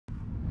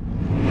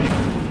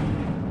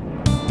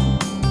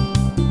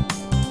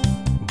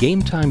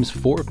GameTime's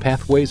 4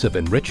 Pathways of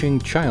Enriching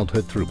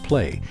Childhood Through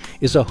Play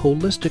is a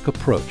holistic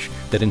approach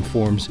that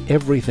informs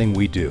everything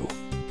we do,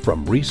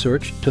 from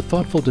research to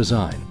thoughtful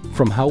design,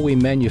 from how we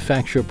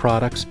manufacture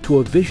products to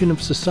a vision of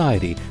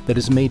society that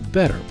is made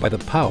better by the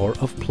power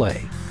of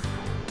play.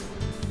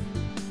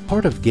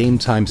 Part of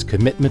GameTime's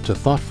commitment to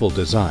thoughtful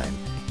design,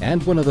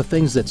 and one of the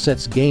things that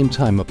sets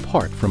GameTime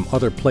apart from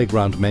other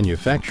playground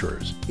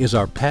manufacturers, is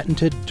our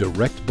patented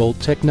DirectBolt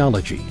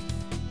technology.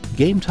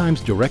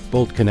 GameTime's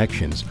DirectBolt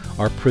connections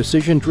are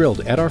precision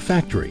drilled at our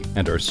factory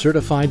and are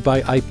certified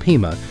by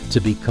IPEMA to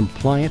be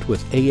compliant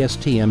with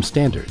ASTM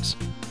standards.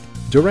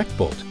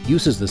 DirectBolt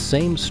uses the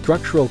same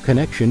structural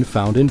connection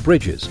found in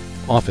bridges,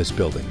 office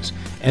buildings,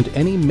 and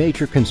any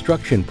major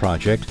construction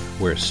project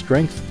where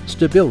strength,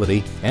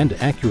 stability, and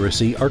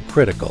accuracy are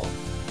critical.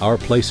 Our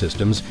play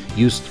systems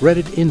use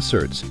threaded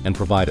inserts and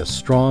provide a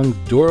strong,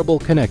 durable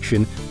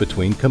connection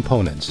between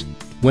components.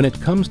 When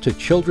it comes to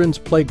children's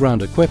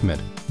playground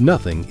equipment,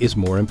 nothing is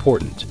more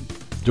important.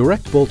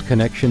 DirectBolt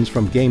connections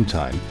from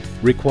GameTime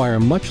require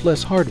much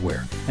less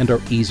hardware and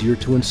are easier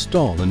to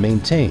install and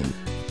maintain.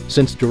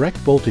 Since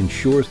DirectBolt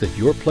ensures that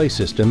your play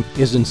system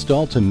is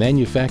installed to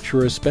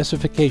manufacturer's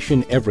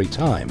specification every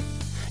time,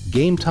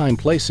 GameTime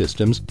play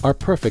systems are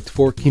perfect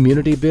for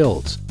community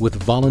builds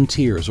with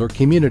volunteers or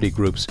community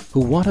groups who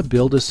want to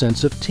build a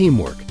sense of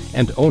teamwork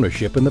and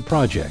ownership in the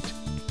project.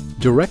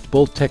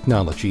 DirectBolt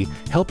technology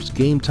helps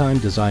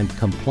GameTime design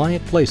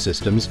compliant play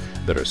systems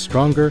that are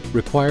stronger,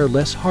 require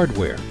less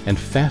hardware, and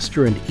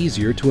faster and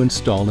easier to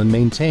install and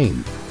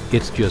maintain.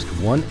 It's just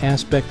one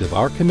aspect of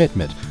our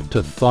commitment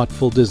to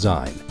thoughtful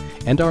design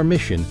and our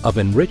mission of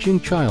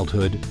enriching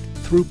childhood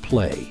through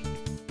play.